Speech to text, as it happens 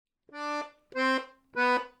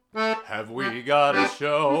have we got a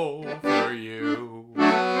show for you?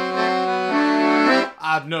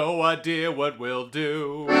 I've no idea what we'll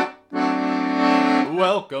do.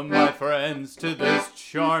 Welcome, my friends, to this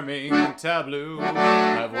charming tableau.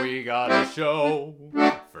 Have we got a show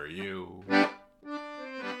for you?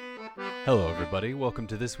 Hello, everybody. Welcome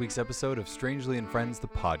to this week's episode of Strangely and Friends, the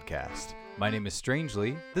podcast. My name is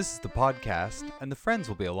Strangely, this is the podcast, and the friends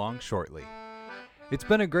will be along shortly. It's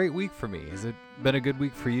been a great week for me. Has it been a good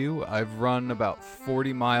week for you? I've run about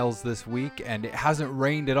 40 miles this week, and it hasn't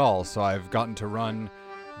rained at all, so I've gotten to run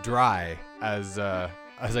dry, as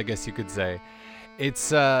I guess you could say.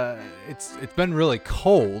 It's been really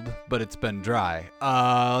cold, but it's been dry.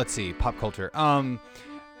 Let's see, pop culture.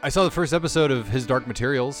 I saw the first episode of His Dark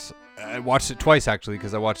Materials. I watched it twice, actually,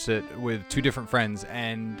 because I watched it with two different friends,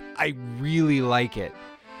 and I really like it.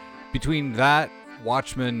 Between that,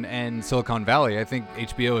 Watchmen, and Silicon Valley, I think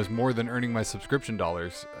HBO is more than earning my subscription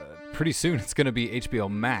dollars. Pretty soon, it's going to be HBO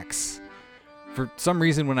Max. For some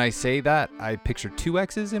reason, when I say that, I picture two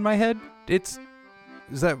X's in my head. Is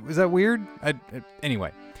that weird?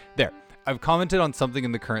 Anyway, there. I've commented on something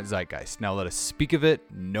in the current zeitgeist. Now let us speak of it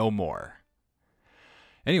no more.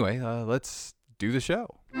 Anyway, let's do the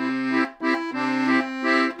show.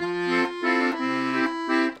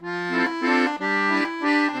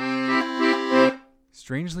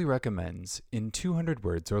 Strangely recommends in 200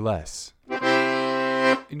 words or less,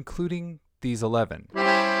 including these 11.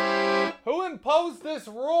 Who imposed this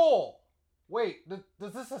rule? Wait,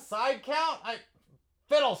 does this a side count?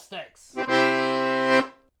 Fiddlesticks.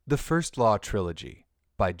 The First Law Trilogy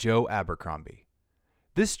by Joe Abercrombie.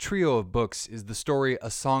 This trio of books is the story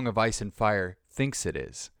A Song of Ice and Fire thinks it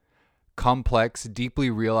is. Complex, deeply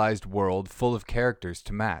realized world full of characters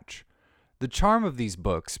to match. The charm of these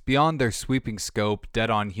books, beyond their sweeping scope,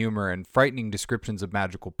 dead-on humor, and frightening descriptions of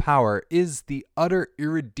magical power, is the utter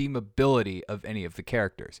irredeemability of any of the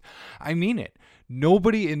characters. I mean it.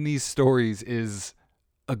 Nobody in these stories is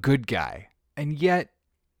a good guy. And yet,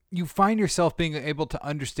 you find yourself being able to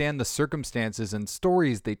understand the circumstances and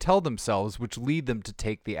stories they tell themselves which lead them to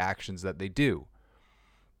take the actions that they do.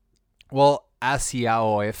 Well,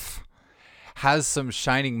 Asiaoif has some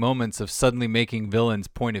shining moments of suddenly making villains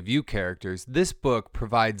point of view characters. This book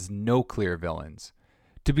provides no clear villains.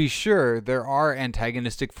 To be sure, there are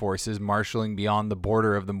antagonistic forces marshalling beyond the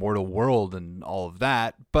border of the mortal world and all of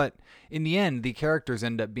that, but in the end, the characters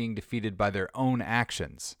end up being defeated by their own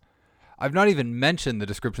actions. I've not even mentioned the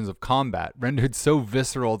descriptions of combat, rendered so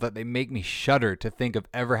visceral that they make me shudder to think of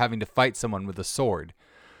ever having to fight someone with a sword,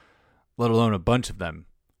 let alone a bunch of them.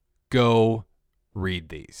 Go read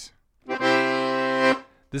these.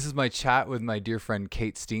 This is my chat with my dear friend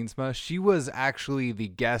Kate Steensma. She was actually the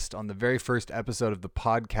guest on the very first episode of the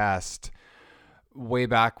podcast way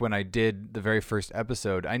back when I did the very first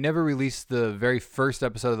episode. I never released the very first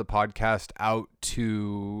episode of the podcast out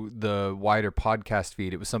to the wider podcast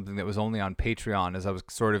feed. It was something that was only on Patreon as I was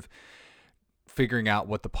sort of figuring out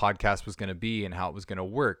what the podcast was going to be and how it was going to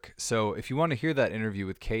work. So if you want to hear that interview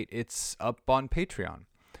with Kate, it's up on Patreon.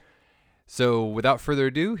 So without further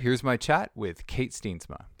ado, here's my chat with Kate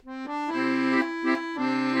Steensma.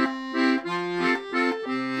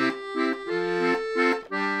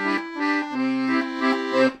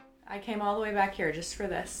 I came all the way back here just for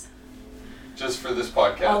this. Just for this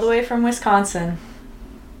podcast? All the way from Wisconsin.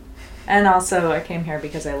 And also I came here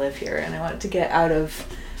because I live here and I wanted to get out of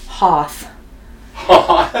Hoth.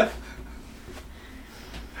 Hoth?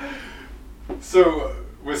 So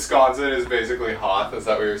Wisconsin is basically Hoth, is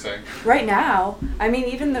that what you're saying? Right now. I mean,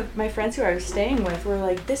 even my friends who I was staying with were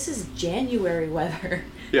like, this is January weather.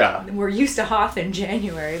 Yeah. We're used to Hoth in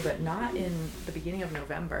January, but not in the beginning of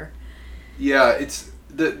November. Yeah,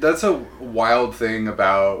 that's a wild thing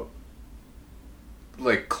about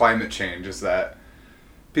like climate change is that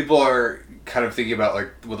people are kind of thinking about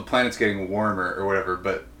like, well, the planet's getting warmer or whatever,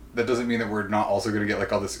 but that doesn't mean that we're not also going to get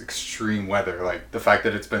like all this extreme weather, like the fact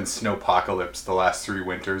that it's been snowpocalypse the last 3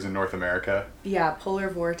 winters in North America. Yeah, polar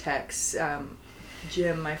vortex.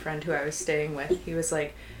 Jim, my friend who I was staying with, he was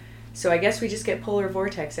like, so I guess we just get polar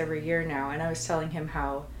vortex every year now. And I was telling him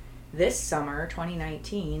how this summer,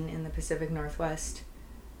 2019, in the Pacific Northwest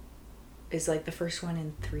is like the first one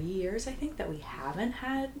in 3 years, I think, that we haven't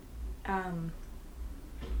had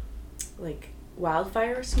like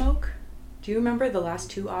wildfire smoke. Do you remember the last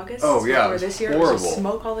 2 Augusts? Oh, yeah. Before this year, horrible. it was just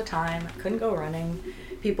smoke all the time. Couldn't go running.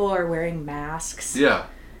 People are wearing masks. Yeah.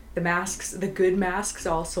 The masks, the good masks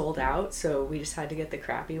all sold out, so we just had to get the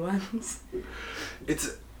crappy ones.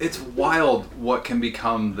 It's wild what can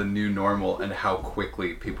become the new normal and how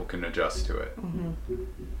quickly people can adjust to it. Mm-hmm.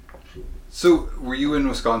 So, were you in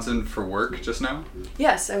Wisconsin for work just now?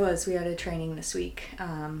 Yes, I was. We had a training this week.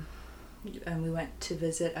 And we went to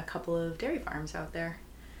visit a couple of dairy farms out there.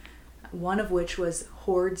 One of which was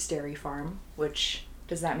Hordes Dairy Farm, which,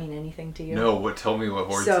 does that mean anything to you? No, tell me what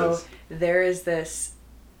Hordes is. So, there is this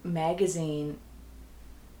magazine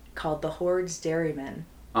called The Hordes Dairyman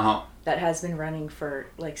that has been running for,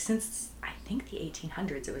 like, since, I think, the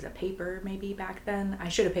 1800s. It was a paper, maybe, back then. I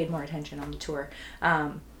should have paid more attention on the tour.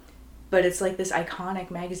 But it's, like, this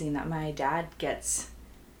iconic magazine that my dad gets,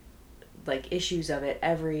 like, issues of it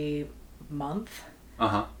every month.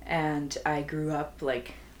 And I grew up,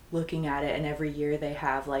 like, looking at it, and every year they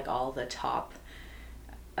have, like, all the top,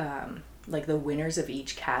 like, the winners of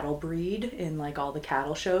each cattle breed in, like, all the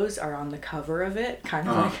cattle shows are on the cover of it, kind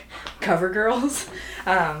of like cover girls.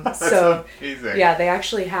 So amazing. Yeah, they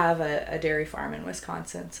actually have a dairy farm in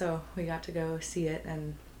Wisconsin, so we got to go see it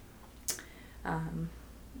and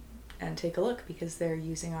take a look, because they're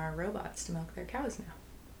using our robots to milk their cows now.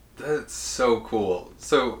 That's so cool.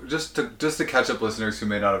 So just to catch up listeners who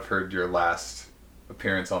may not have heard your last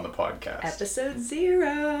appearance on the podcast. Episode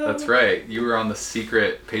 0. That's right. You were on the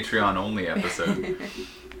secret Patreon only episode.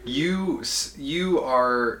 You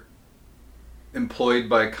are employed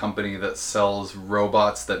by a company that sells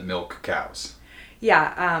robots that milk cows.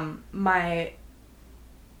 Yeah, my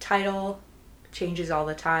title changes all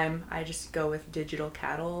the time. I just go with digital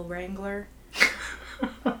cattle wrangler.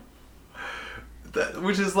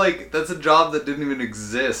 Which is like, that's a job that didn't even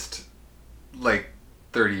exist like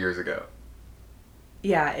 30 years ago.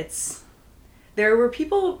 Yeah, there were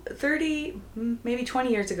people 30, maybe 20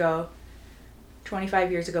 years ago,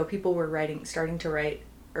 25 years ago, people were starting to write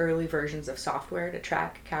early versions of software to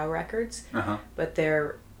track cow records. But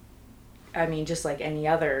just like any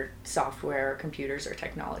other software or computers or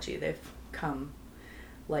technology, they've come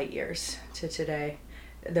light years to today.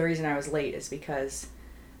 The reason I was late is because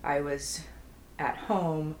I was at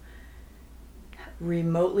home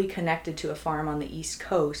remotely connected to a farm on the East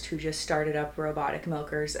Coast who just started up robotic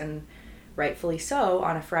milkers, and rightfully so,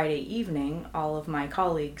 on a Friday evening, all of my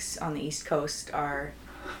colleagues on the East Coast are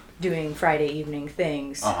doing Friday evening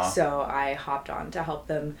things. So I hopped on to help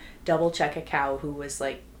them double check a cow who was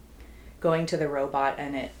like going to the robot,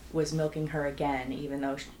 and it was milking her again, even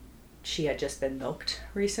though she had just been milked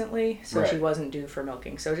recently, so right. She wasn't due for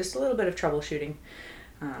milking. So just a little bit of troubleshooting.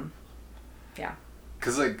 Yeah.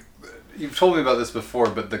 Because, like, you've told me about this before,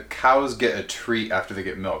 but the cows get a treat after they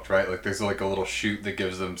get milked, right? Like, there's, like, a little chute that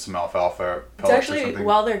gives them some alfalfa pellets. It's actually, or something.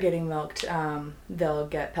 While they're getting milked, they'll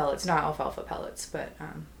get pellets. Not alfalfa pellets, but,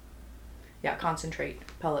 concentrate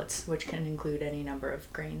pellets, which can include any number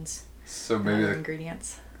of grains. So maybe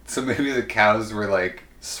ingredients. So maybe the cows were, like,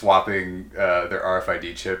 swapping their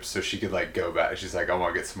RFID chips so she could, like, go back. She's like, I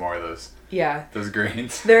want to get some more of those. Yeah. Those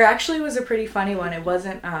grains. There actually was a pretty funny one. It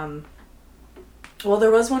wasn't,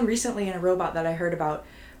 there was one recently in a robot that I heard about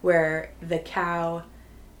where the cow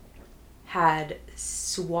had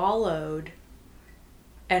swallowed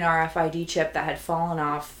an RFID chip that had fallen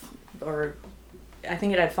off, or I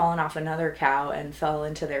think it had fallen off another cow and fell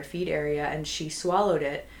into their feed area, and she swallowed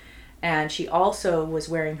it. And she also was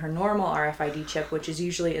wearing her normal RFID chip, which is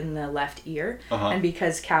usually in the left ear. And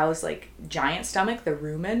because cows, like, giant stomach, the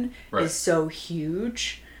rumen, right. is so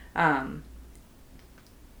huge,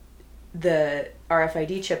 the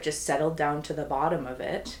RFID chip just settled down to the bottom of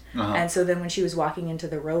it. And so then when she was walking into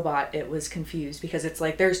the robot, it was confused, because it's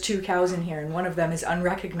like, there's 2 cows in here and one of them is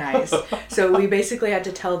unrecognized. So we basically had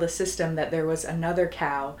to tell the system that there was another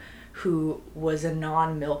cow who was a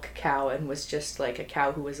non-milk cow and was just like a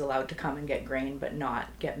cow who was allowed to come and get grain but not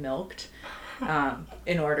get milked,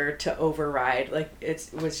 in order to override. Like, it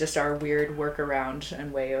was just our weird workaround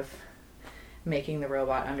and way of making the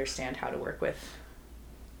robot understand how to work with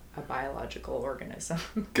a biological organism.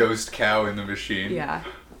 Ghost cow in the machine. Yeah.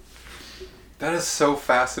 That is so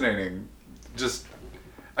fascinating. Just,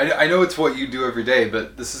 I know it's what you do every day,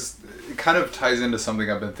 but it kind of ties into something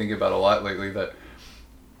I've been thinking about a lot lately, that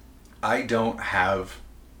I don't have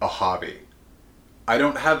a hobby. I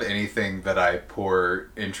don't have anything that I pour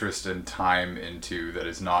interest and time into that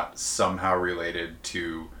is not somehow related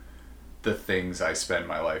to the things I spend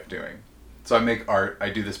my life doing. So I make art, I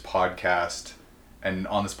do this podcast, and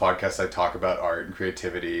on this podcast I talk about art and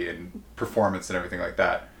creativity and performance and everything like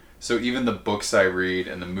that. So even the books I read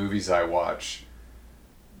and the movies I watch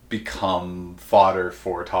become fodder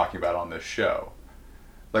for talking about on this show.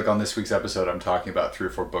 Like, on this week's episode, I'm talking about 3 or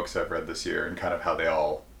 4 books I've read this year and kind of how they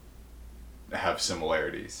all have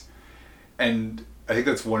similarities. And I think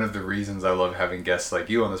that's one of the reasons I love having guests like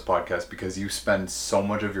you on this podcast, because you spend so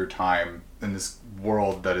much of your time in this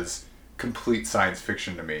world that is complete science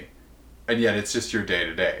fiction to me. and yet it's just your day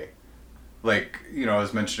to day. Like, you know, I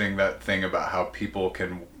was mentioning that thing about how people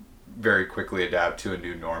can very quickly adapt to a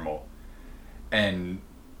new normal. And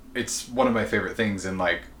it's one of my favorite things in,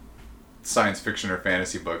 like, science fiction or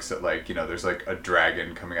fantasy books that, like, you know, there's, like, a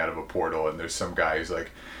dragon coming out of a portal, and there's some guy who's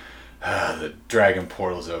like, the dragon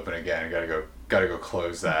portal's open again, gotta go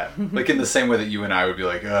close that. Like, in the same way that you and I would be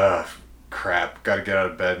like, crap, gotta get out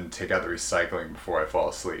of bed and take out the recycling before I fall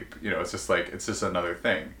asleep. You know, it's just like, it's just another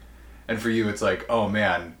thing. And for you, it's like, oh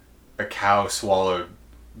man, a cow swallowed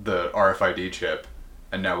the RFID chip,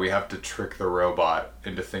 and now we have to trick the robot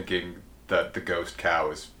into thinking that the ghost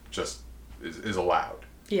cow is allowed.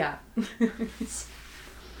 Yeah.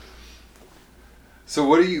 So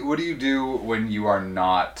what do you do when you are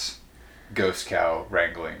not ghost cow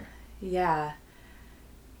wrangling? Yeah.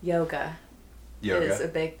 Yoga Yoga is a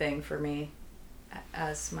big thing for me,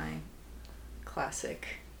 as my classic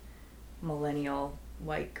millennial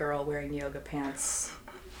white girl wearing yoga pants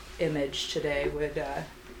image today would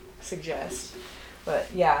suggest. But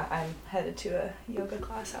yeah, I'm headed to a yoga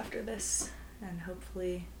class after this, and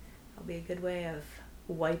hopefully it'll be a good way of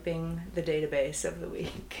wiping the database of the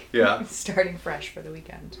week. Yeah. Starting fresh for the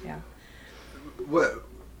weekend. Yeah.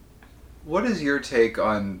 What is your take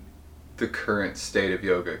on the current state of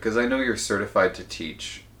yoga? Because I know you're certified to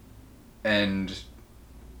teach, and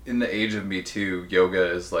in the age of Me Too, yoga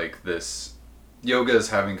is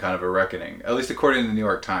having kind of a reckoning. At least according to the New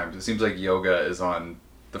York Times. It seems like yoga is on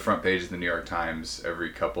the front page of the New York Times every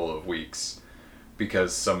couple of weeks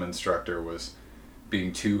because some instructor was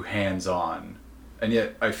being too hands-on. And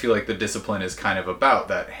yet I feel like the discipline is kind of about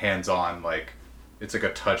that hands-on, like, it's like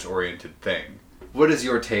a touch-oriented thing. What is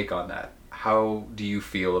your take on that? How do you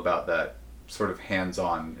feel about that sort of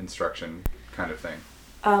hands-on instruction kind of thing?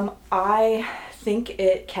 I think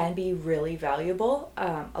it can be really valuable.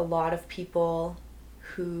 A lot of people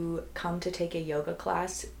who come to take a yoga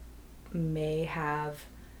class may have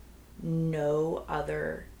no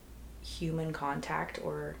other human contact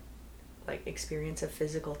or like experience of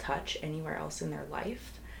physical touch anywhere else in their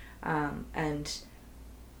life, and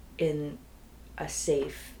in a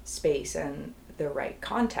safe space and the right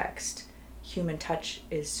context, human touch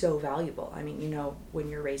is so valuable. I mean, you know, when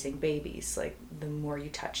you're raising babies, like, the more you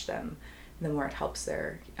touch them, the more it helps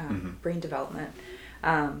their brain development.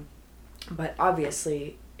 But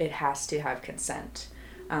obviously it has to have consent,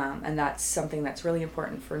 and that's something that's really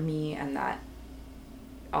important for me, and that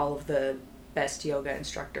all of the best yoga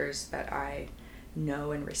instructors that I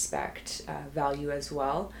know and respect value as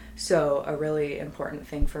well. So a really important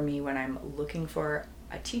thing for me when I'm looking for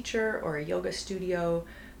a teacher or a yoga studio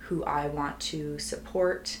who I want to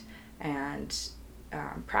support and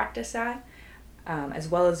practice at, as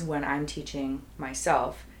well as when I'm teaching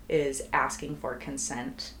myself, is asking for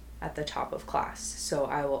consent at the top of class. So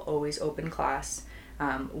I will always open class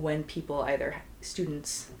when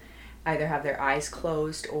students either have their eyes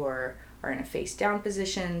closed or are in a face down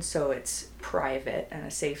position, so it's private and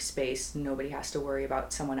a safe space. Nobody has to worry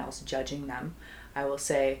about someone else judging them. I will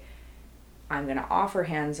say, I'm going to offer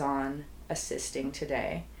hands-on assisting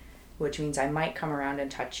today, which means I might come around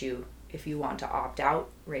and touch you. If you want to opt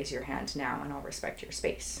out, raise your hand now and I'll respect your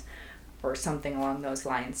space, or something along those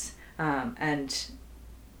lines. And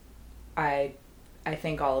I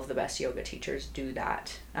think all of the best yoga teachers do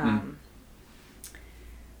that.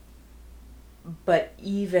 But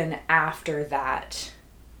even after that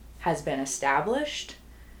has been established,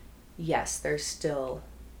 yes, there's still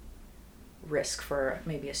risk for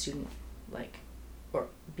maybe a student, like, or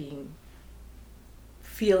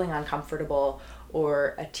feeling uncomfortable,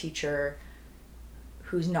 or a teacher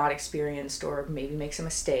who's not experienced or maybe makes a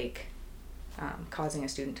mistake, causing a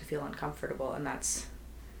student to feel uncomfortable. And that's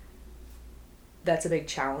a big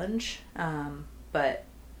challenge. But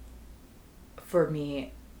for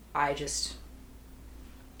me, I just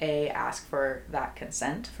ask for that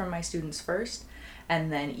consent from my students first,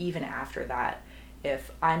 and then even after that, if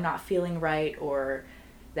I'm not feeling right or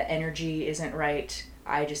the energy isn't right,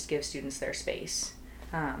 I just give students their space.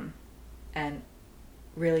 And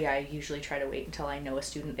really, I usually try to wait until I know a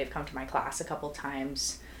student. They've come to my class a couple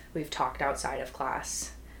times, we've talked outside of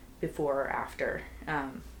class before or after,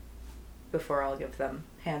 before I'll give them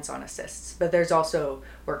hands-on assists. But there's also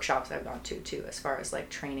workshops I've gone to too, as far as like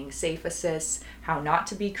training safe assists, how not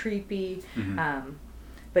to be creepy.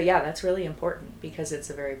 But yeah, that's really important because it's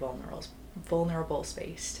a very vulnerable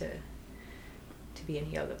space to be in a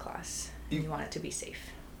yoga class, and you want it to be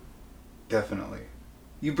safe. Definitely.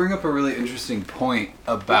 You bring up a really interesting point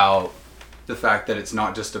about the fact that it's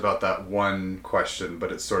not just about that one question,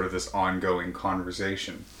 but it's sort of this ongoing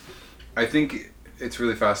conversation. I think it's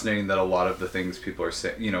really fascinating that a lot of the things people are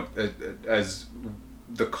saying, you know, as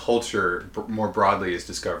the culture more broadly is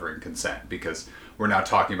discovering consent, because we're now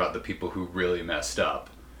talking about the people who really messed up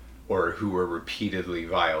or who were repeatedly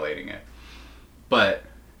violating it. But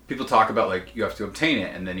people talk about, like, you have to obtain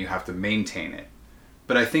it and then you have to maintain it.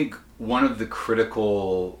 But I think one of the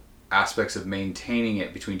critical aspects of maintaining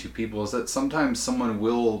it between two people is that sometimes someone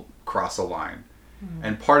will cross a line. Mm-hmm.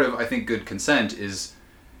 And part of, I think, good consent is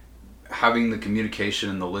having the communication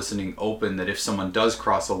and the listening open, that if someone does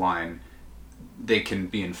cross a line, they can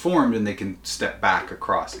be informed and they can step back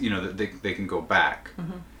across, you know, that they can go back.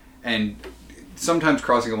 Mm-hmm. And sometimes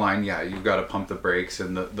crossing a line, yeah, you've got to pump the brakes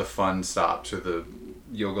and the fun stops or the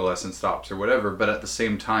yoga lesson stops or whatever. But at the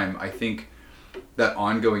same time, I think that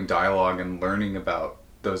ongoing dialogue and learning about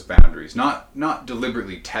those boundaries, not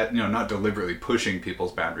deliberately not deliberately pushing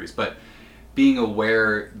people's boundaries, but being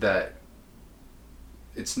aware that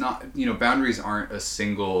it's not, you know, boundaries aren't a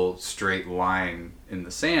single straight line in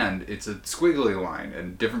the sand. It's a squiggly line,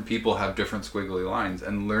 and different people have different squiggly lines,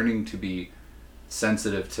 and learning to be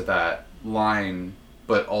sensitive to that line,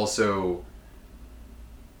 but also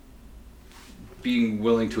being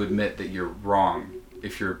willing to admit that you're wrong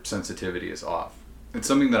if your sensitivity is off. It's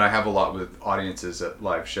something that I have a lot with audiences at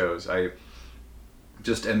live shows. I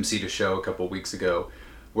just emceed a show a couple weeks ago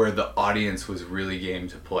where the audience was really game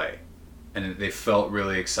to play, and they felt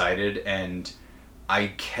really excited, and I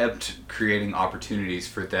kept creating opportunities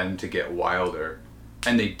for them to get wilder,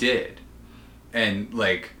 and they did. And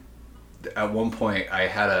like at one point I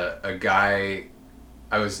had a guy,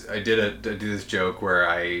 I did this joke where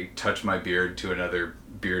I touch my beard to another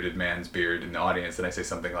bearded man's beard in the audience, and I say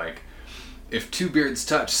something like, if two beards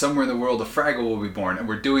touch, somewhere in the world a Fraggle will be born. And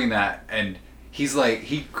we're doing that, and he's like,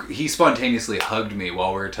 he spontaneously hugged me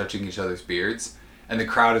while we were touching each other's beards, and the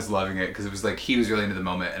crowd is loving it because it was like he was really into the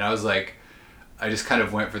moment, and I was like, I just kind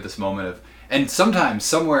of went for this moment of, and sometimes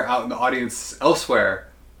somewhere out in the audience elsewhere,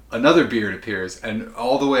 another beard appears, and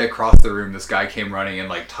all the way across the room this guy came running and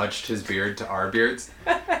like touched his beard to our beards.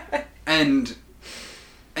 and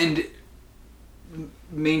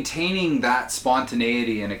maintaining that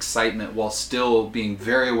spontaneity and excitement while still being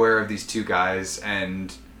very aware of these two guys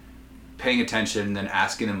and paying attention, and then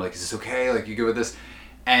asking them, like, is this okay? Like, you good with this?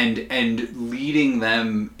 And leading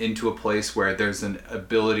them into a place where there's an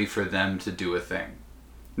ability for them to do a thing.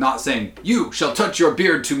 Not saying, you shall touch your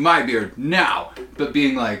beard to my beard now, but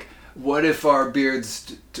being like, what if our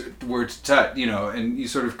beards were to touch, you know, and you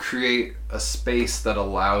sort of create a space that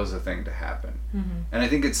allows a thing to happen. Mm-hmm. And I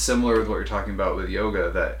think it's similar with what you're talking about with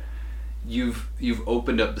yoga, that you've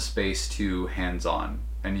opened up the space to hands-on,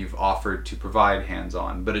 and you've offered to provide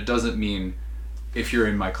hands-on, but it doesn't mean if you're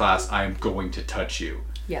in my class, I'm going to touch you.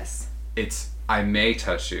 Yes. It's, I may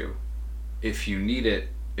touch you if you need it,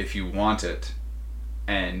 if you want it,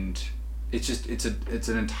 and it's just, it's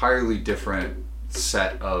an entirely different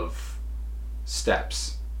set of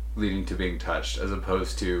steps leading to being touched, as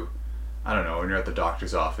opposed to, I don't know, when you're at the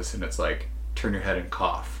doctor's office and it's like, turn your head and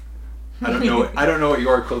cough. I don't know what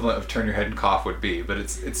your equivalent of turn your head and cough would be, but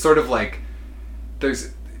it's sort of like,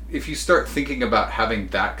 if you start thinking about having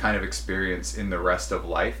that kind of experience in the rest of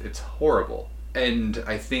life, it's horrible. And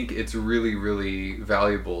I think it's really, really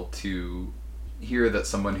valuable to hear that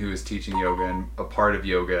someone who is teaching yoga and a part of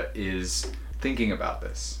yoga is thinking about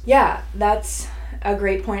this. Yeah, that's a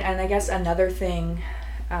great point. And I guess another thing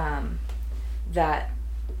that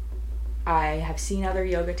I have seen other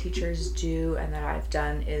yoga teachers do, and that I've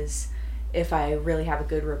done, is if I really have a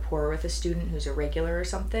good rapport with a student who's a regular or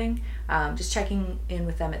something, just checking in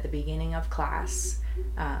with them at the beginning of class,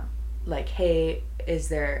 like, hey, is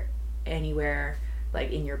there anywhere like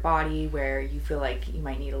in your body where you feel like you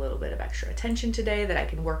might need a little bit of extra attention today that I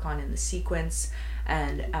can work on in the sequence?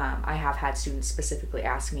 And I have had students specifically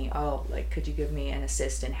ask me, oh, like, could you give me an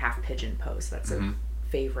assist in half pigeon pose? That's a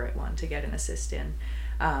favorite one to get an assist in.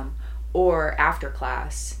 Or after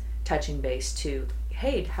class, touching base to,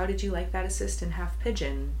 hey, how did you like that assist in half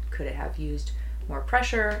pigeon? Could it have used more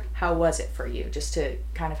pressure? How was it for you? Just to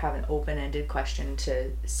kind of have an open-ended question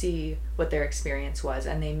to see what their experience was.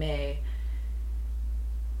 And they may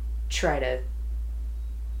try to,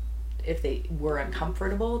 if they were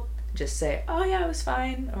uncomfortable, just say, oh yeah, it was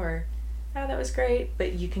fine, or oh, that was great.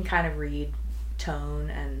 But you can kind of read tone,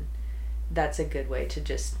 and that's a good way to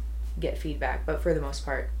just get feedback. But for the most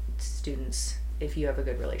part, students, if you have a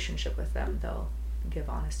good relationship with them, they'll give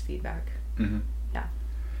honest feedback. Mm-hmm. Yeah.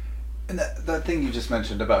 And that thing you just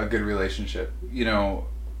mentioned about a good relationship, you know,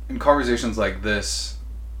 in conversations like this,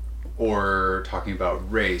 or talking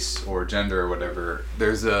about race or gender or whatever,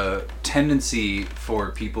 there's a tendency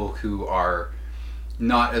for people who are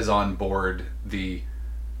not as on board the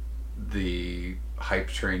hype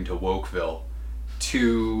train to Wokeville,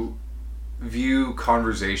 to view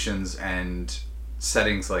conversations and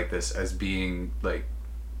settings like this as being like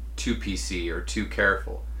too PC or too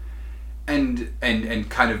careful, and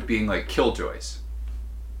kind of being like killjoys.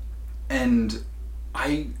 And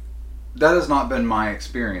that has not been my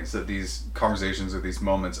experience, that these conversations or these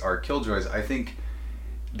moments are killjoys. I think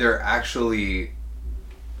they're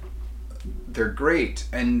great,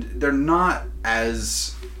 and they're not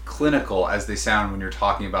as clinical as they sound when you're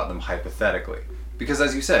talking about them hypothetically. Because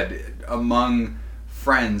as you said, among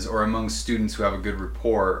friends or among students who have a good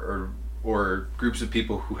rapport, or groups of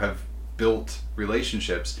people who have built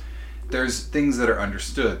relationships, there's things that are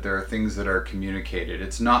understood, there are things that are communicated.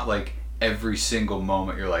 It's not like every single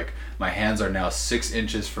moment you're like, my hands are now 6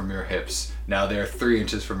 inches from your hips, now they're 3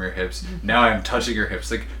 inches from your hips, now I'm touching your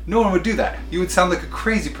hips. Like, no one would do that. You would sound like a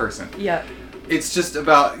crazy person. Yeah. It's just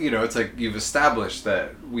about, it's like you've established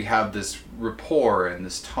that we have this rapport and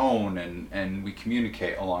this tone, and we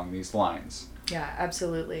communicate along these lines. Yeah,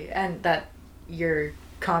 absolutely. And that your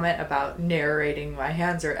comment about narrating my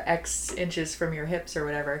hands are X inches from your hips or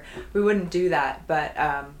whatever, we wouldn't do that. But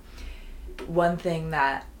one thing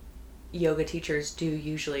that yoga teachers do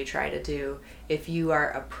usually try to do, if you are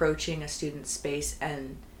approaching a student's space,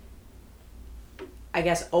 and I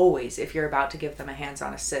guess always if you're about to give them a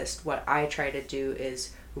hands-on assist, what I try to do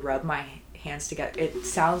is rub my hands together. It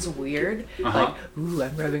sounds weird, like, ooh,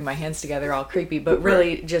 I'm rubbing my hands together, all creepy, but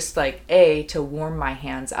really just like to warm my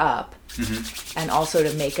hands up, and also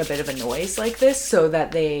to make a bit of a noise like this so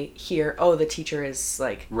that they hear, oh, the teacher is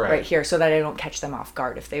like right here, so that I don't catch them off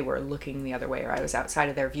guard if they were looking the other way or I was outside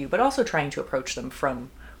of their view, but also trying to approach them from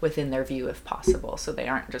within their view if possible, so they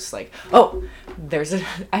aren't just like, oh, there's a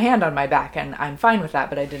hand on my back and I'm fine with that,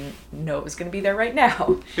 but I didn't know it was going to be there right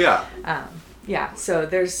now. Yeah, so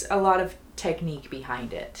there's a lot of technique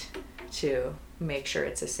behind it to make sure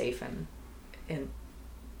it's a safe and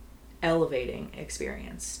elevating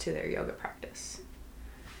experience to their yoga practice.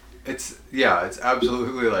 It's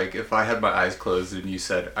absolutely like if I had my eyes closed and you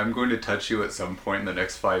said, I'm going to touch you at some point in the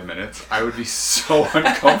next 5 minutes, I would be so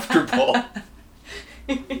uncomfortable.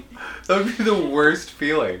 That would be the worst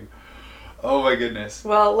feeling. Oh my goodness.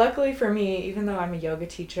 Well, luckily for me, even though I'm a yoga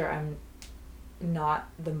teacher, I'm not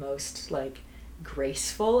the most like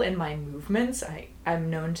graceful in my movements. I'm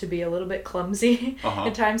known to be a little bit clumsy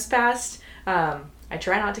in times past. I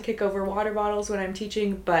try not to kick over water bottles when I'm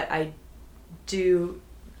teaching, but I do,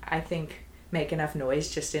 I think, make enough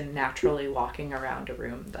noise just in naturally walking around a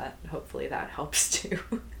room that hopefully that helps too.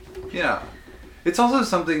 Yeah. It's also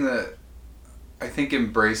something that I think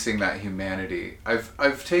embracing that humanity.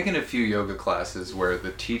 I've taken a few yoga classes where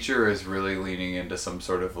the teacher is really leaning into some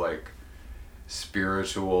sort of like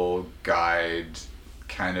spiritual guide,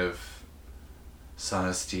 kind of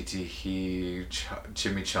sanastiti,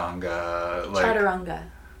 chimichanga, like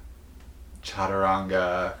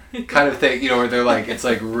chaturanga kind of thing, where they're like, it's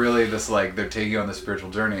like really this, like they're taking you on the spiritual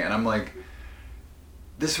journey, and I'm like,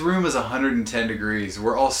 this room is 110 degrees.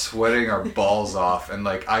 We're all sweating our balls off, and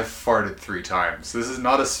like I've farted 3 times. This is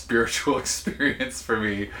not a spiritual experience for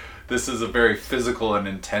me. This is a very physical and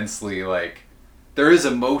intensely, like, there is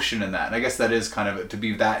emotion in that. And I guess that is kind of, to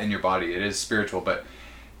be that in your body, it is spiritual, but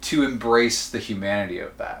to embrace the humanity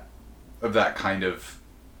of that kind of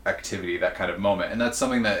activity, that kind of moment. And that's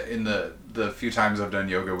something that in the few times I've done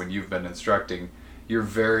yoga when you've been instructing, you're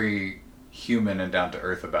very human and down to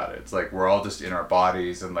earth about it. It's like we're all just in our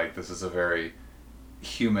bodies, and like this is a very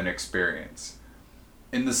human experience.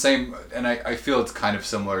 In the same, and I feel it's kind of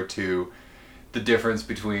similar to the difference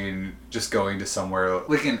between just going to somewhere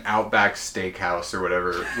like an Outback Steakhouse or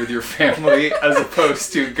whatever with your family as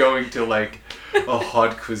opposed to going to like a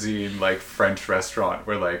haute cuisine like French restaurant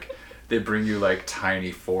where like they bring you like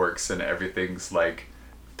tiny forks and everything's like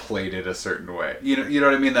plated a certain way. You know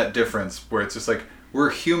what I mean? That difference where it's just like, we're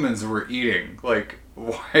humans, we're eating. Like,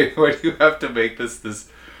 why do you have to make this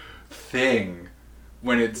thing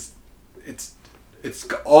when it's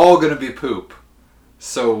all gonna be poop?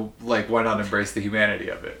 So, like, why not embrace the humanity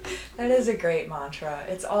of it? That is a great mantra.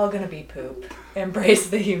 It's all gonna be poop. Embrace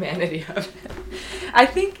the humanity of it. I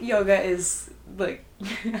think yoga is, like,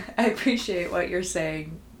 I appreciate what you're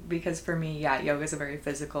saying, because for me, yeah, yoga is a very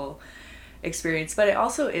physical experience, but it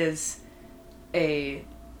also is an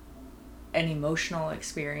emotional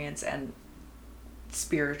experience and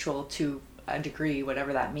spiritual to a degree,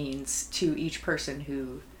 whatever that means, to each person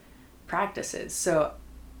who practices. So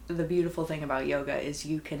the beautiful thing about yoga is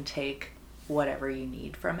you can take whatever you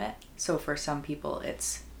need from it. So for some people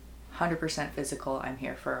it's 100% physical, I'm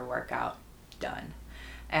here for a workout, done.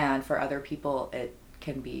 And for other people it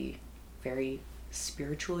can be very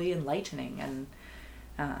spiritually enlightening and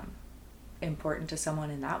important to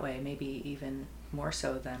someone in that way, maybe even more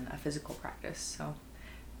so than a physical practice. So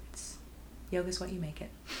yoga's what you make it.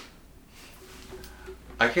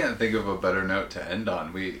 I can't think of a better note to end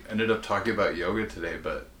on. We ended up talking about yoga today,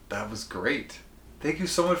 but that was great. Thank you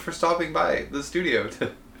so much for stopping by the studio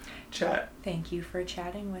to chat. Thank you for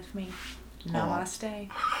chatting with me. Namaste.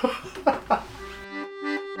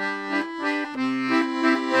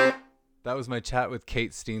 That was my chat with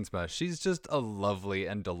Kate Steensma. She's just a lovely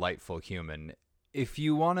and delightful human. If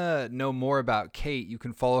you want to know more about Kate, you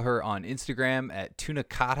can follow her on Instagram at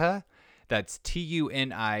Tunikata. That's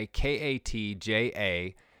Tunikatja.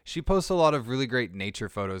 She posts a lot of really great nature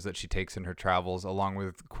photos that she takes in her travels, along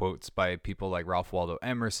with quotes by people like Ralph Waldo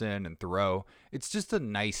Emerson and Thoreau. It's just a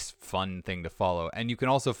nice, fun thing to follow. And you can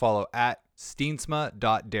also follow at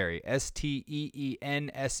steensma.dairy,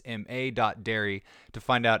 STEENSMA.dairy, to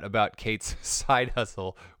find out about Kate's side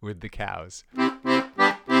hustle with the cows.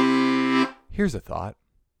 Here's a thought.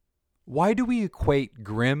 Why do we equate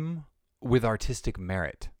grim with artistic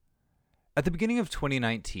merit? At the beginning of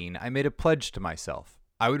 2019, I made a pledge to myself.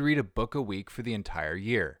 I would read a book a week for the entire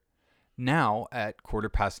year. Now, at quarter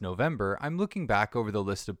past November, I'm looking back over the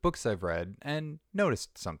list of books I've read and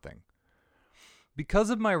noticed something.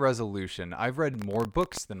 Because of my resolution, I've read more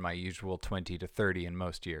books than my usual 20 to 30 in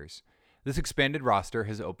most years. This expanded roster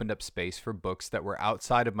has opened up space for books that were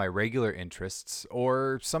outside of my regular interests,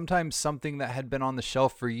 or sometimes something that had been on the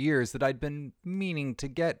shelf for years that I'd been meaning to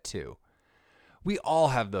get to. We all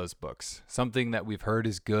have those books, something that we've heard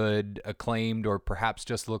is good, acclaimed, or perhaps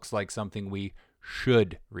just looks like something we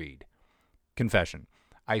should read. Confession,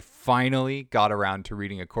 I finally got around to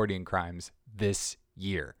reading Accordion Crimes this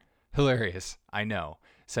year. Hilarious, I know,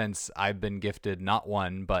 since I've been gifted not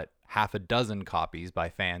one, but half a dozen copies by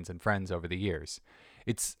fans and friends over the years.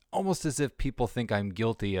 It's almost as if people think I'm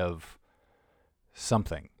guilty of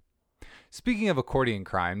something. Speaking of Accordion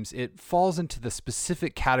Crimes, it falls into the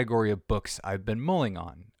specific category of books I've been mulling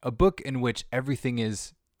on. A book in which everything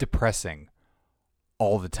is depressing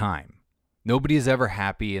all the time. Nobody is ever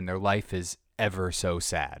happy and their life is ever so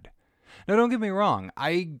sad. Now, don't get me wrong,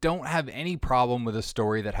 I don't have any problem with a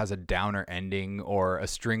story that has a downer ending or a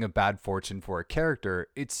string of bad fortune for a character.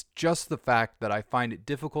 It's just the fact that I find it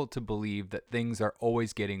difficult to believe that things are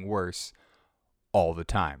always getting worse all the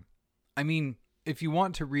time. I mean, if you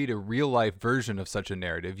want to read a real-life version of such a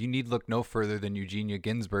narrative, you need look no further than Eugenia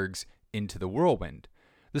Ginsberg's Into the Whirlwind.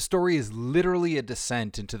 The story is literally a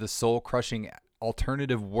descent into the soul-crushing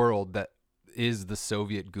alternative world that is the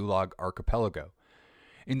Soviet Gulag archipelago.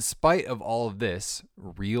 In spite of all of this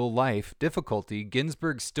real-life difficulty,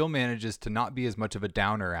 Ginsberg still manages to not be as much of a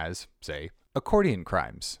downer as, say, Accordion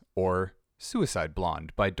Crimes or Suicide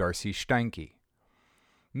Blonde by Darcy Steinke.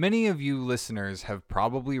 Many of you listeners have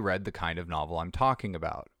probably read the kind of novel I'm talking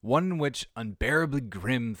about, one in which unbearably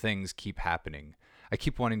grim things keep happening. I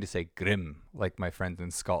keep wanting to say grim, like my friends in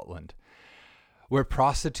Scotland. Where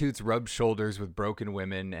prostitutes rub shoulders with broken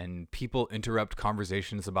women and people interrupt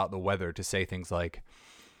conversations about the weather to say things like,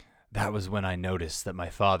 "That was when I noticed that my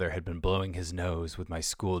father had been blowing his nose with my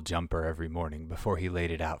school jumper every morning before he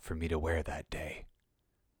laid it out for me to wear that day."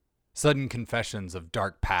 Sudden confessions of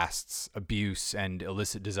dark pasts, abuse, and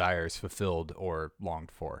illicit desires fulfilled or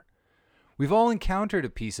longed for. We've all encountered a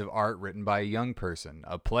piece of art written by a young person,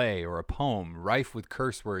 a play or a poem rife with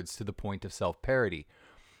curse words to the point of self-parody.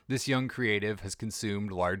 This young creative has consumed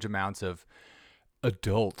large amounts of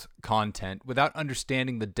adult content without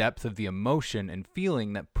understanding the depth of the emotion and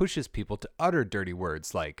feeling that pushes people to utter dirty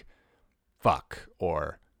words like fuck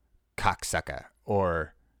or cocksucker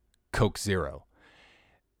or Coke Zero.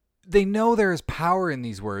 They know there is power in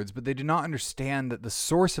these words, but they do not understand that the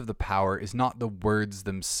source of the power is not the words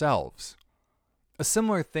themselves. A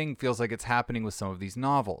similar thing feels like it's happening with some of these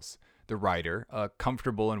novels. The writer, a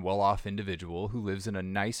comfortable and well-off individual who lives in a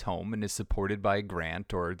nice home and is supported by a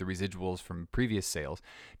grant or the residuals from previous sales,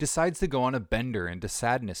 decides to go on a bender into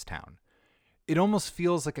Sadness Town. It almost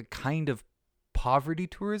feels like a kind of poverty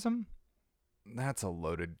tourism. That's a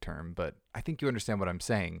loaded term, but I think you understand what I'm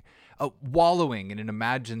saying. Wallowing in an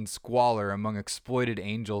imagined squalor among exploited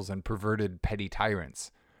angels and perverted petty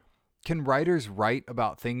tyrants. Can writers write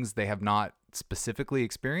about things they have not specifically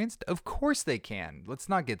experienced? Of course they can. Let's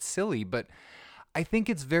not get silly, but I think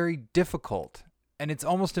it's very difficult, and it's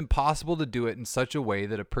almost impossible to do it in such a way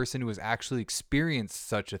that a person who has actually experienced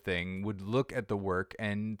such a thing would look at the work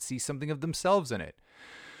and see something of themselves in it.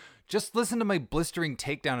 Just listen to my blistering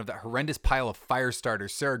takedown of that horrendous pile of fire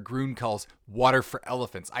starters Sarah Grun calls Water for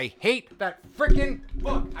Elephants. I hate that freaking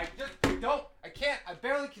book. I can't, I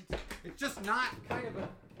barely can. It's just not kind of a...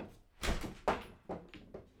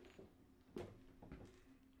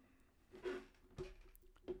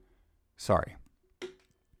 Sorry.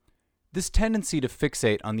 This tendency to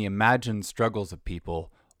fixate on the imagined struggles of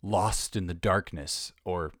people lost in the darkness,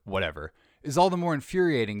 or whatever, is all the more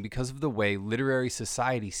infuriating because of the way literary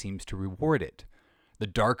society seems to reward it. The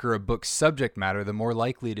darker a book's subject matter, the more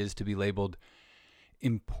likely it is to be labeled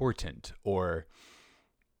important or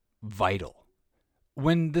vital.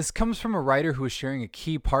 When this comes from a writer who is sharing a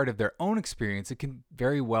key part of their own experience, it can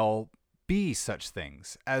very well be such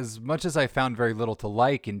things. As much as I found very little to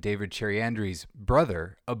like in David Cheriandri's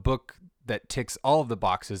Brother, a book that ticks all of the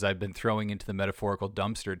boxes I've been throwing into the metaphorical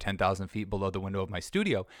dumpster 10,000 feet below the window of my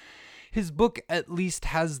studio, his book at least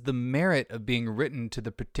has the merit of being written to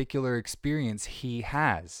the particular experience he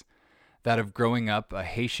has, that of growing up a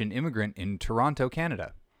Haitian immigrant in Toronto,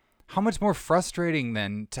 Canada. How much more frustrating,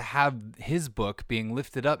 then, to have his book being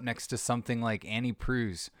lifted up next to something like Annie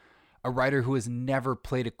Proulx, a writer who has never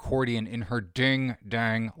played accordion in her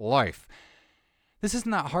ding-dang life. This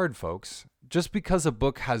isn't that hard, folks. Just because a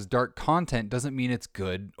book has dark content doesn't mean it's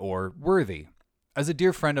good or worthy. As a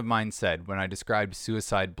dear friend of mine said when I described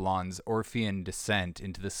Suicide Blonde's Orphean descent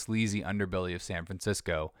into the sleazy underbelly of San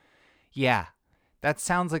Francisco, yeah, that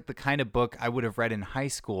sounds like the kind of book I would have read in high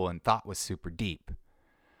school and thought was super deep.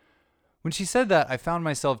 When she said that, I found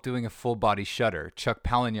myself doing a full-body shudder, Chuck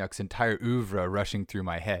Palahniuk's entire oeuvre rushing through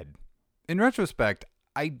my head. In retrospect,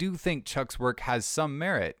 I do think Chuck's work has some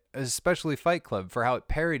merit, especially Fight Club, for how it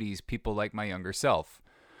parodies people like my younger self,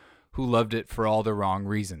 who loved it for all the wrong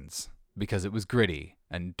reasons, because it was gritty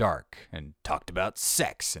and dark and talked about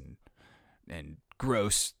sex and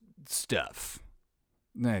gross stuff.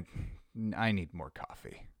 I need more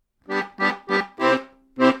coffee.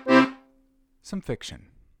 Some fiction.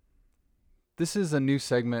 This is a new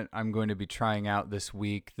segment I'm going to be trying out this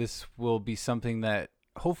week. This will be something that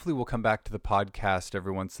hopefully will come back to the podcast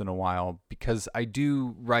every once in a while because I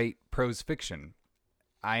do write prose fiction.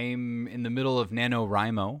 I'm in the middle of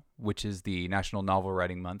NaNoWriMo, which is the National Novel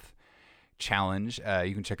Writing Month challenge.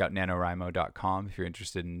 You can check out nanowrimo.com if you're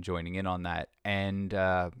interested in joining in on that. And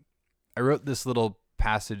I wrote this little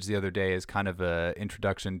passage the other day as kind of an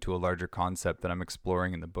introduction to a larger concept that I'm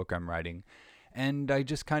exploring in the book I'm writing. And I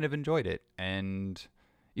just kind of enjoyed it. And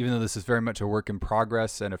even though this is very much a work in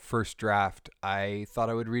progress and a first draft, I thought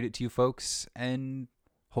I would read it to you folks, and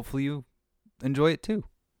hopefully you enjoy it too.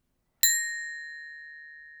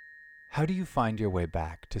 How do you find your way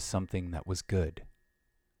back to something that was good?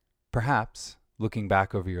 Perhaps, looking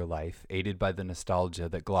back over your life, aided by the nostalgia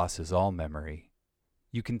that glosses all memory,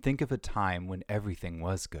 you can think of a time when everything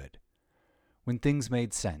was good, when things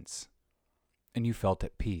made sense, and you felt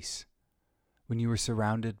at peace, when you were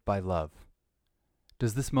surrounded by love.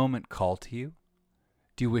 Does this moment call to you?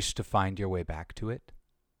 Do you wish to find your way back to it?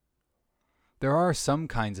 There are some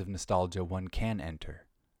kinds of nostalgia one can enter.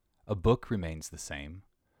 A book remains the same.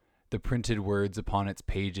 The printed words upon its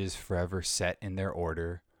pages forever set in their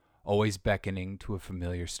order, always beckoning to a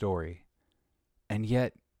familiar story. And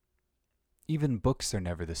yet, even books are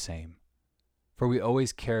never the same, for we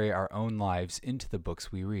always carry our own lives into the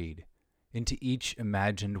books we read. Into each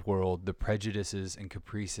imagined world, the prejudices and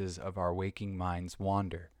caprices of our waking minds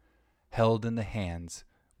wander, held in the hands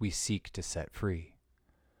we seek to set free.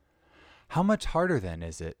 How much harder, then,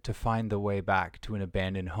 is it to find the way back to an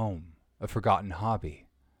abandoned home, a forgotten hobby,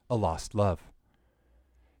 a lost love?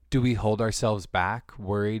 Do we hold ourselves back,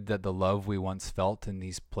 worried that the love we once felt in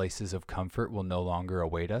these places of comfort will no longer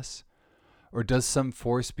await us? Or does some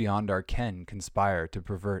force beyond our ken conspire to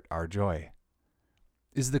pervert our joy?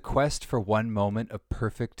 Is the quest for one moment of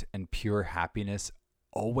perfect and pure happiness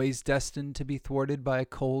always destined to be thwarted by a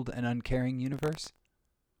cold and uncaring universe?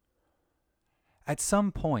 At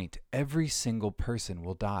some point, every single person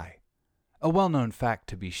will die. A well-known fact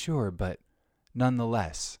to be sure, but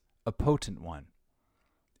nonetheless, a potent one.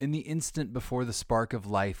 In the instant before the spark of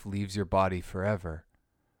life leaves your body forever,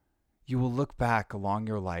 you will look back along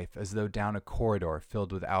your life as though down a corridor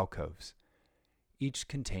filled with alcoves, each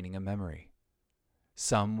containing a memory.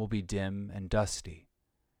 Some will be dim and dusty,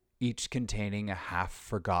 each containing a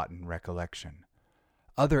half-forgotten recollection.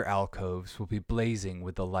 Other alcoves will be blazing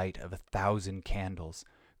with the light of 1,000 candles,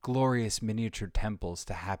 glorious miniature temples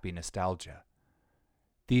to happy nostalgia.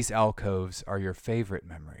 These alcoves are your favorite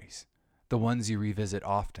memories, the ones you revisit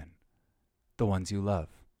often, the ones you love.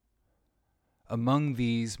 Among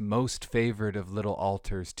these most favored of little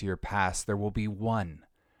altars to your past, there will be one,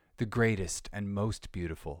 the greatest and most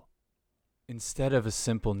beautiful. Instead of a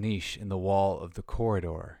simple niche in the wall of the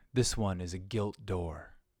corridor, this one is a gilt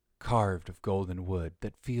door, carved of golden wood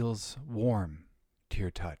that feels warm to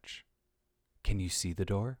your touch. Can you see the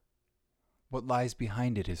door? What lies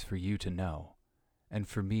behind it is for you to know, and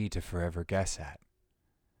for me to forever guess at.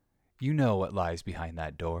 You know what lies behind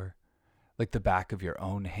that door. Like the back of your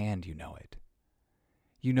own hand, you know it.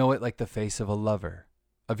 You know it like the face of a lover,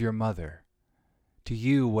 of your mother. To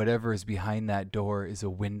you, whatever is behind that door is a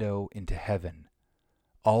window into heaven.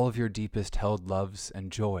 All of your deepest held loves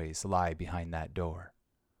and joys lie behind that door.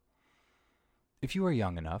 If you are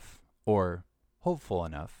young enough, or hopeful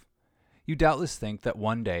enough, you doubtless think that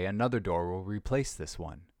one day another door will replace this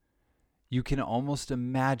one. You can almost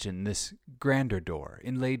imagine this grander door,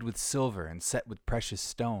 inlaid with silver and set with precious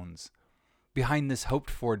stones. Behind this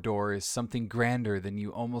hoped-for door is something grander than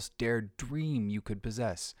you almost dared dream you could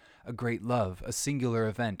possess, a great love, a singular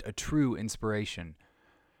event, a true inspiration.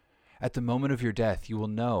 At the moment of your death, you will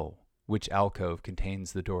know which alcove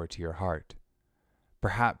contains the door to your heart.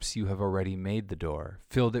 Perhaps you have already made the door,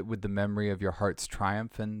 filled it with the memory of your heart's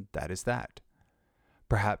triumph, and that is that.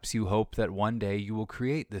 Perhaps you hope that one day you will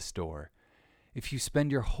create this door. If you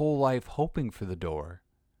spend your whole life hoping for the door,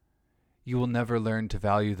 you will never learn to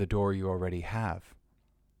value the door you already have,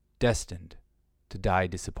 destined to die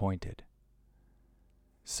disappointed.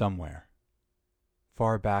 Somewhere,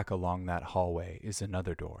 far back along that hallway, is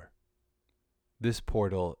another door. This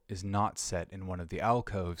portal is not set in one of the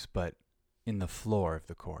alcoves, but in the floor of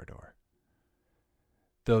the corridor.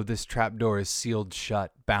 Though this trapdoor is sealed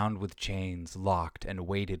shut, bound with chains, locked, and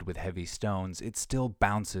weighted with heavy stones, it still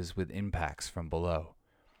bounces with impacts from below.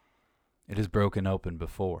 It has broken open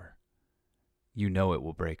before. You know it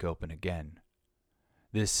will break open again.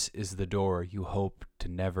 This is the door you hope to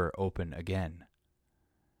never open again.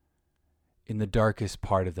 In the darkest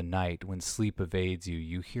part of the night, when sleep evades you,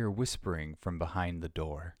 you hear whispering from behind the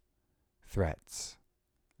door, threats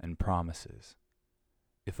and promises.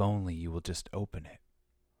 If only you will just open it.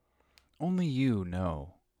 Only you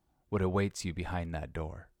know what awaits you behind that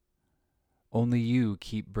door. Only you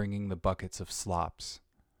keep bringing the buckets of slops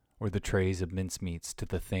or the trays of mincemeats to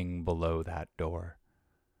the thing below that door.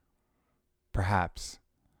 Perhaps,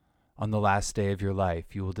 on the last day of your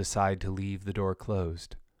life, you will decide to leave the door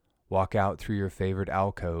closed, walk out through your favorite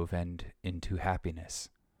alcove and into happiness.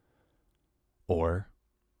 Or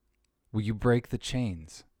will you break the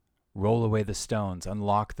chains, roll away the stones,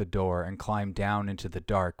 unlock the door, and climb down into the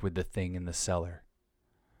dark with the thing in the cellar?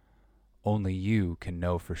 Only you can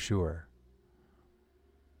know for sure.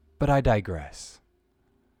 But I digress.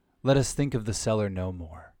 Let us think of the cellar no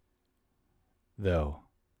more, though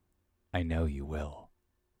I know you will.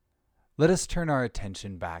 Let us turn our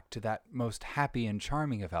attention back to that most happy and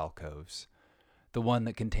charming of alcoves, the one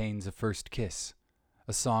that contains a first kiss,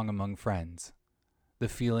 a song among friends, the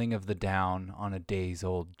feeling of the down on a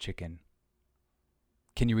days-old chicken.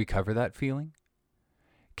 Can you recover that feeling?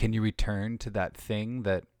 Can you return to that thing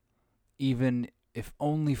that, even if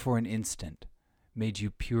only for an instant, made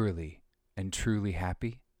you purely and truly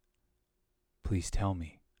happy? Please tell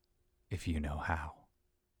me if you know how.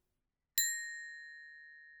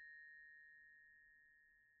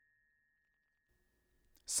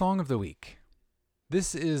 Song of the Week.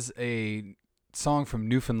 This is a song from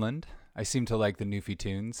Newfoundland. I seem to like the Newfie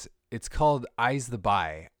tunes. It's called Eyes the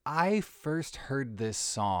Bye. I first heard this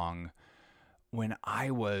song when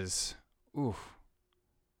I was,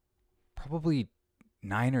 probably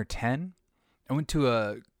 9 or 10. I went to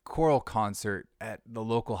a choral concert at the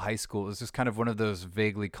local high school. It was just kind of one of those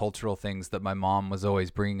vaguely cultural things that my mom was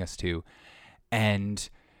always bringing us to. And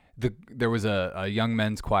there was a young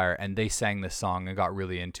men's choir, and they sang this song and got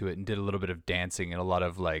really into it and did a little bit of dancing and a lot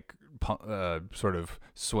of like sort of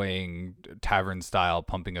swaying tavern style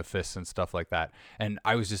pumping of fists and stuff like that. And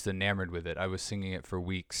I was just enamored with it. I was singing it for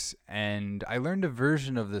weeks. And I learned a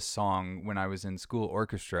version of this song when I was in school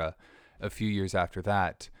orchestra a few years after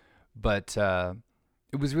that. But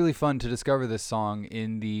it was really fun to discover this song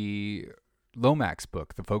in the Lomax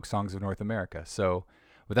book, The Folk Songs of North America. So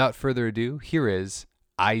without further ado, here is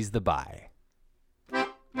Eyes the Bye.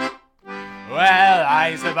 Well,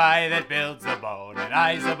 eyes the bye that builds the boat, and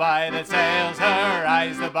eyes the bye that sails her,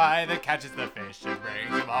 eyes the bye that catches the fish and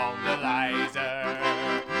brings them home to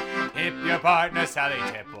Liza. Hip your partner Sally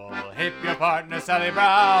Tipple, hip your partner Sally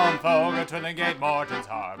Brown, Fogo, Twillingate, Morton's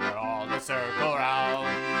Harbour, all the circle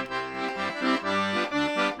round.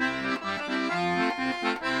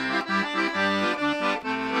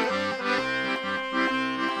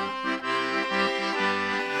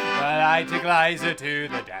 I took Liza to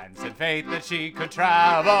the dance, and faith that she could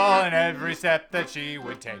travel, and every step that she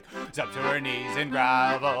would take was up to her knees in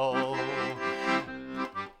gravel.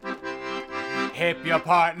 Hip your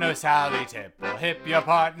partner Sally Tipple, hip your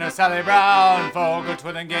partner Sally Brown, Fogo,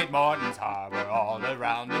 Twillingate, Morton's Harbour, all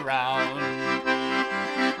around, around.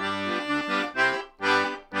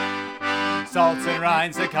 Salts and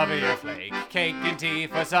rinds to cover your flake, cake and tea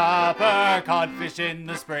for supper, codfish in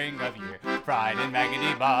the spring of year, fried in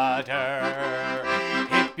maggoty butter.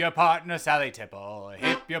 Hip your partner Sally Tipple,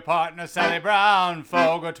 hip your partner Sally Brown,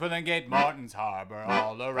 Fogo, Twillingate, Morton's Harbor,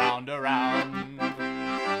 all around, around.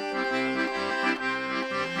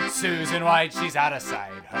 Susan White, she's out of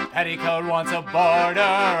sight, her petticoat wants a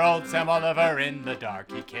border, old Sam Oliver in the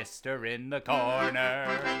dark, he kissed her in the corner.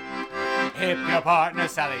 Hip your partner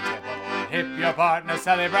Sally Tipple, hip your partner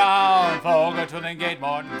Sally Brown, Fogo, Twillingate,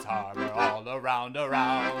 Morton's Harbor, all around,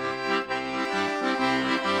 around.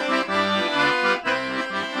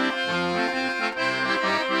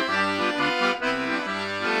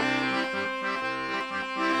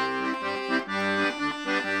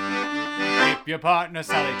 Hip your partner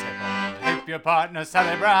Sally Tipple, hip your partner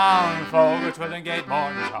Sally Brown, Fogo, Twillingate,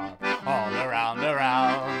 Morton's Harbor, all around,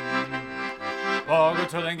 around. Fogo,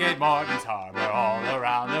 Twillingate, Morton's Harbor, all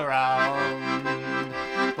around, around.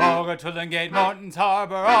 Fogo, Twillingate, Morton's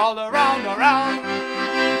Harbor, all around, around.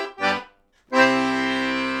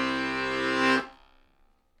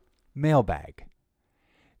 Mailbag.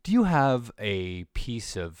 Do you have a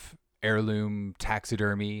piece of heirloom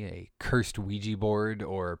taxidermy, a cursed Ouija board,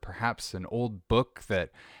 or perhaps an old book that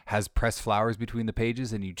has pressed flowers between the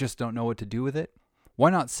pages and you just don't know what to do with it? Why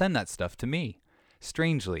not send that stuff to me?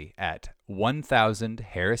 Strangely at 1000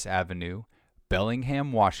 Harris Avenue,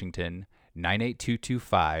 Bellingham, Washington,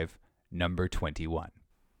 98225, number 21.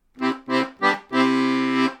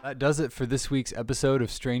 That does it for this week's episode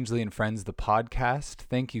of Strangely and Friends, the podcast.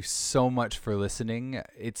 Thank you so much for listening.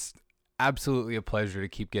 It's absolutely a pleasure to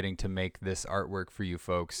keep getting to make this artwork for you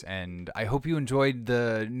folks, and I hope you enjoyed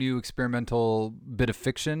the new experimental bit of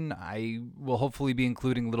fiction. I will hopefully be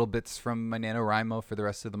including little bits from my NaNoWriMo for the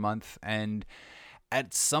rest of the month, and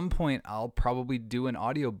at some point I'll probably do an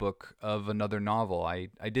audiobook of another novel. I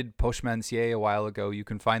did Postmancier a while ago. You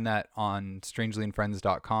can find that on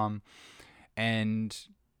strangelyandfriends.com, and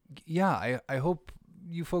yeah, I hope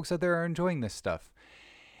you folks out there are enjoying this stuff.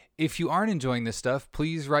 If you aren't enjoying this stuff,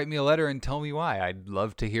 please write me a letter and tell me why. I'd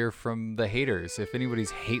love to hear from the haters. If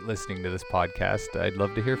anybody's hate listening to this podcast, I'd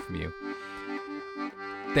love to hear from you.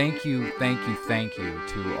 Thank you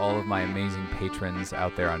to all of my amazing patrons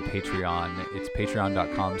out there on Patreon. It's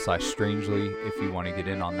patreon.com/strangely if you want to get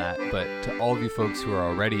in on that. But to all of you folks who are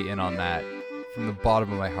already in on that, from the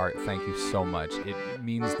bottom of my heart, thank you so much. It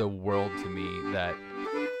means the world to me that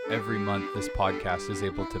every month this podcast is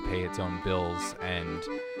able to pay its own bills, and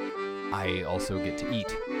I also get to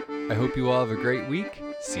eat. I hope you all have a great week.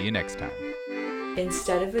 See you next time.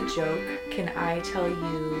 Instead of a joke, can I tell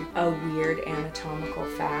you a weird anatomical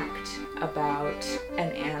fact about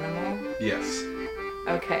an animal? Yes.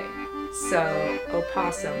 Okay, so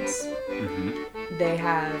opossums, they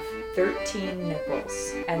have 13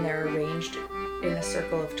 nipples, and they're arranged in a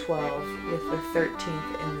circle of 12 with the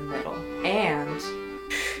 13th in the middle. And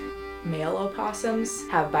male opossums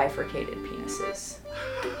have bifurcated penises.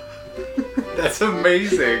 That's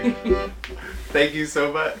amazing. Thank you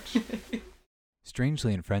so much.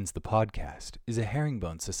 Strangely and Friends, the podcast, is a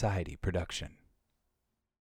Herringbone Society production.